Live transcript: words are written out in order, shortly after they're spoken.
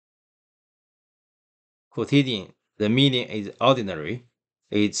Quotidian, the meaning is ordinary.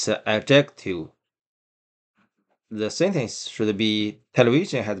 It's an adjective. The sentence should be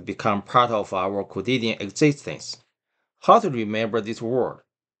television has become part of our quotidian existence. How to remember this word?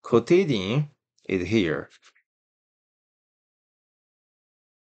 Quotidian is here.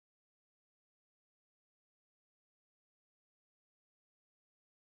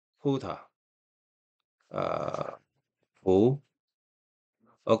 Quota. Who?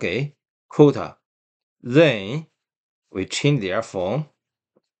 Okay. Quota. Then we change their form.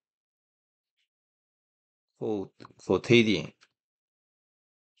 Quotidian.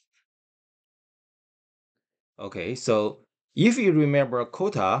 Okay, so if you remember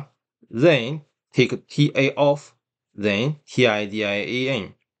quota, then take TA off, then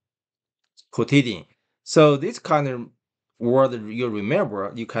TIDIAN, quotidian. So this kind of word you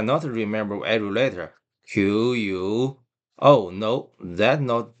remember, you cannot remember every letter. Q, U. Oh, no, that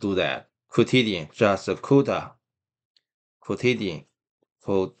not do that. Quotidian, just quota. Quotidian,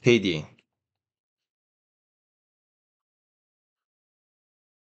 quotidian.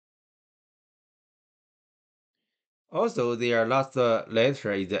 Also, their last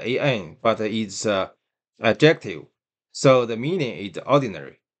letter is AN, but it's adjective. So the meaning is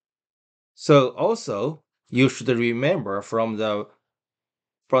ordinary. So also, you should remember from the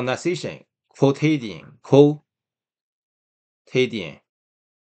pronunciation, quotidian, quotidian.